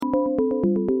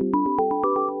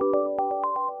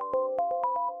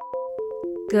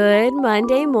Good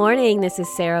Monday morning. This is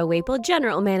Sarah Waple,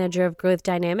 General Manager of Growth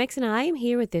Dynamics, and I am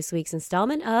here with this week's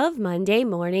installment of Monday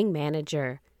Morning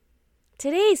Manager.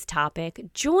 Today's topic,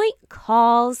 joint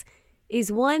calls,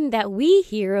 is one that we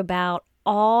hear about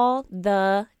all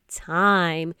the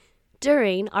time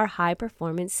during our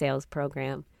high-performance sales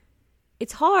program.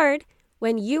 It's hard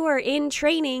when you are in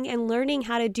training and learning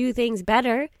how to do things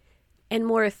better and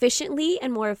more efficiently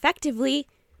and more effectively,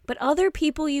 but other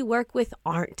people you work with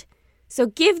aren't. So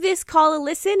give this call a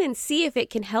listen and see if it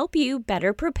can help you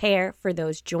better prepare for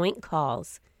those joint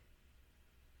calls.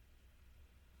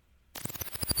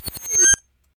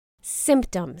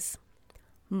 Symptoms.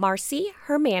 Marcy,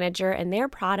 her manager, and their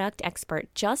product expert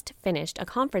just finished a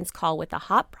conference call with a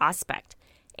hot prospect.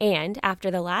 And after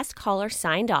the last caller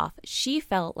signed off, she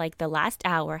felt like the last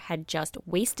hour had just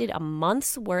wasted a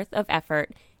month's worth of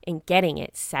effort in getting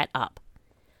it set up.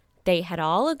 They had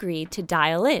all agreed to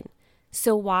dial in.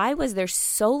 So why was there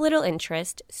so little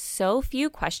interest, so few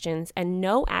questions, and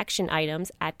no action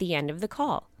items at the end of the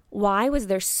call? Why was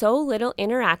there so little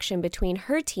interaction between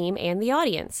her team and the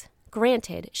audience?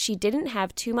 Granted, she didn't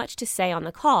have too much to say on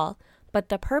the call, but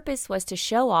the purpose was to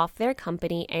show off their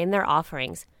company and their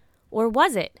offerings. Or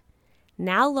was it?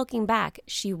 Now looking back,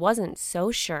 she wasn't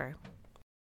so sure.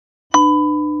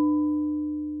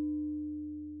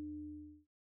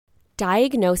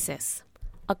 Diagnosis.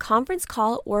 A conference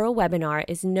call or a webinar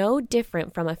is no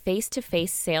different from a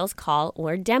face-to-face sales call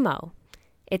or demo.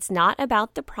 It's not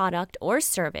about the product or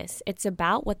service. It's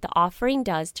about what the offering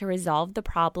does to resolve the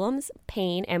problems,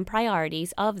 pain, and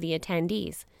priorities of the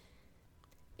attendees.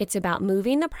 It's about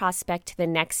moving the prospect to the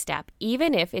next step,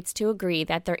 even if it's to agree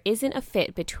that there isn't a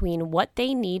fit between what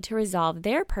they need to resolve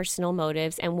their personal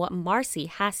motives and what Marcy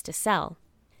has to sell.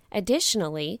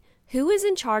 Additionally, who is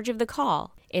in charge of the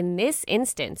call? In this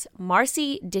instance,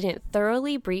 Marcy didn't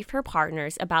thoroughly brief her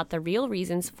partners about the real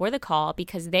reasons for the call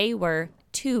because they were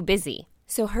too busy.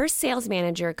 So her sales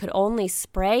manager could only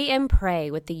spray and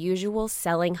pray with the usual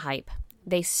selling hype.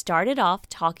 They started off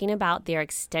talking about their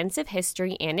extensive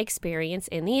history and experience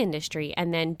in the industry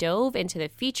and then dove into the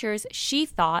features she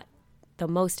thought the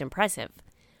most impressive.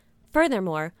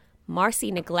 Furthermore,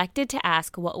 Marcy neglected to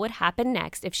ask what would happen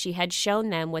next if she had shown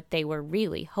them what they were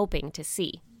really hoping to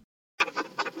see.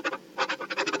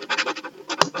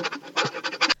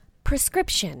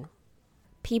 Prescription.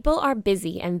 People are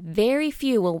busy and very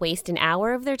few will waste an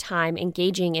hour of their time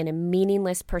engaging in a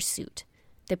meaningless pursuit.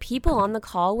 The people on the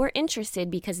call were interested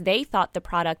because they thought the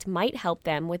product might help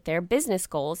them with their business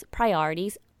goals,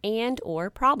 priorities, and/or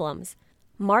problems.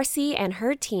 Marcy and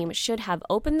her team should have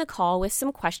opened the call with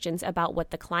some questions about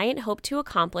what the client hoped to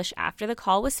accomplish after the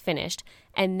call was finished,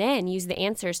 and then use the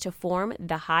answers to form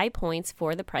the high points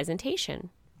for the presentation.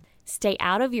 Stay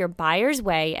out of your buyer's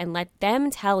way and let them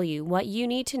tell you what you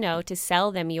need to know to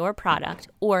sell them your product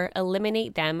or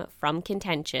eliminate them from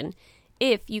contention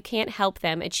if you can't help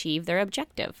them achieve their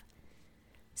objective.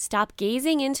 Stop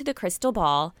gazing into the crystal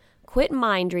ball, quit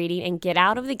mind reading, and get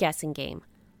out of the guessing game.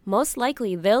 Most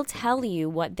likely, they'll tell you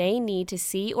what they need to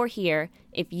see or hear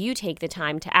if you take the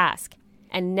time to ask.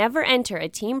 And never enter a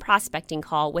team prospecting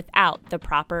call without the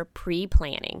proper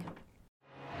pre-planning.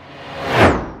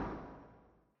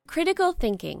 Critical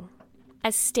thinking.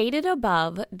 As stated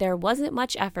above, there wasn't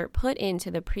much effort put into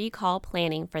the pre-call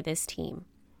planning for this team.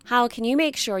 How can you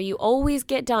make sure you always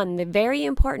get done the very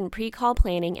important pre-call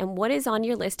planning and what is on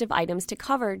your list of items to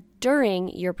cover during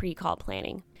your pre-call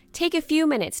planning? Take a few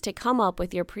minutes to come up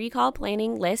with your pre-call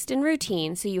planning list and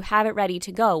routine so you have it ready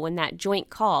to go when that joint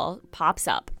call pops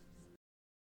up.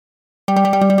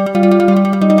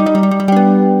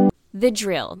 The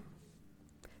drill.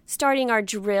 Starting our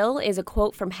drill is a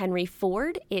quote from Henry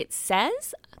Ford. It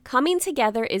says, "Coming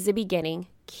together is a beginning,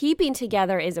 keeping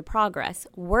together is a progress,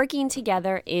 working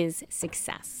together is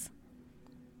success."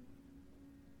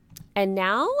 And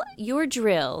now, your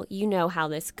drill. You know how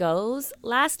this goes.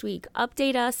 Last week,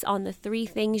 update us on the 3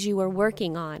 things you were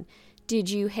working on. Did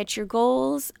you hit your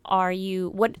goals?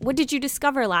 What did you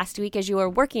discover last week as you were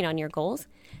working on your goals?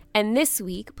 And this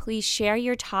week, please share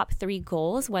your top 3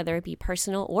 goals, whether it be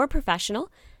personal or professional,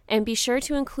 and be sure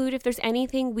to include if there's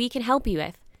anything we can help you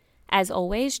with. As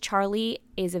always, Charlie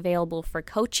is available for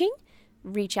coaching.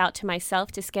 Reach out to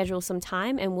myself to schedule some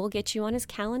time, and we'll get you on his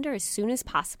calendar as soon as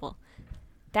possible.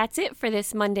 That's it for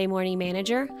this Monday Morning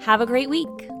Manager. Have a great week.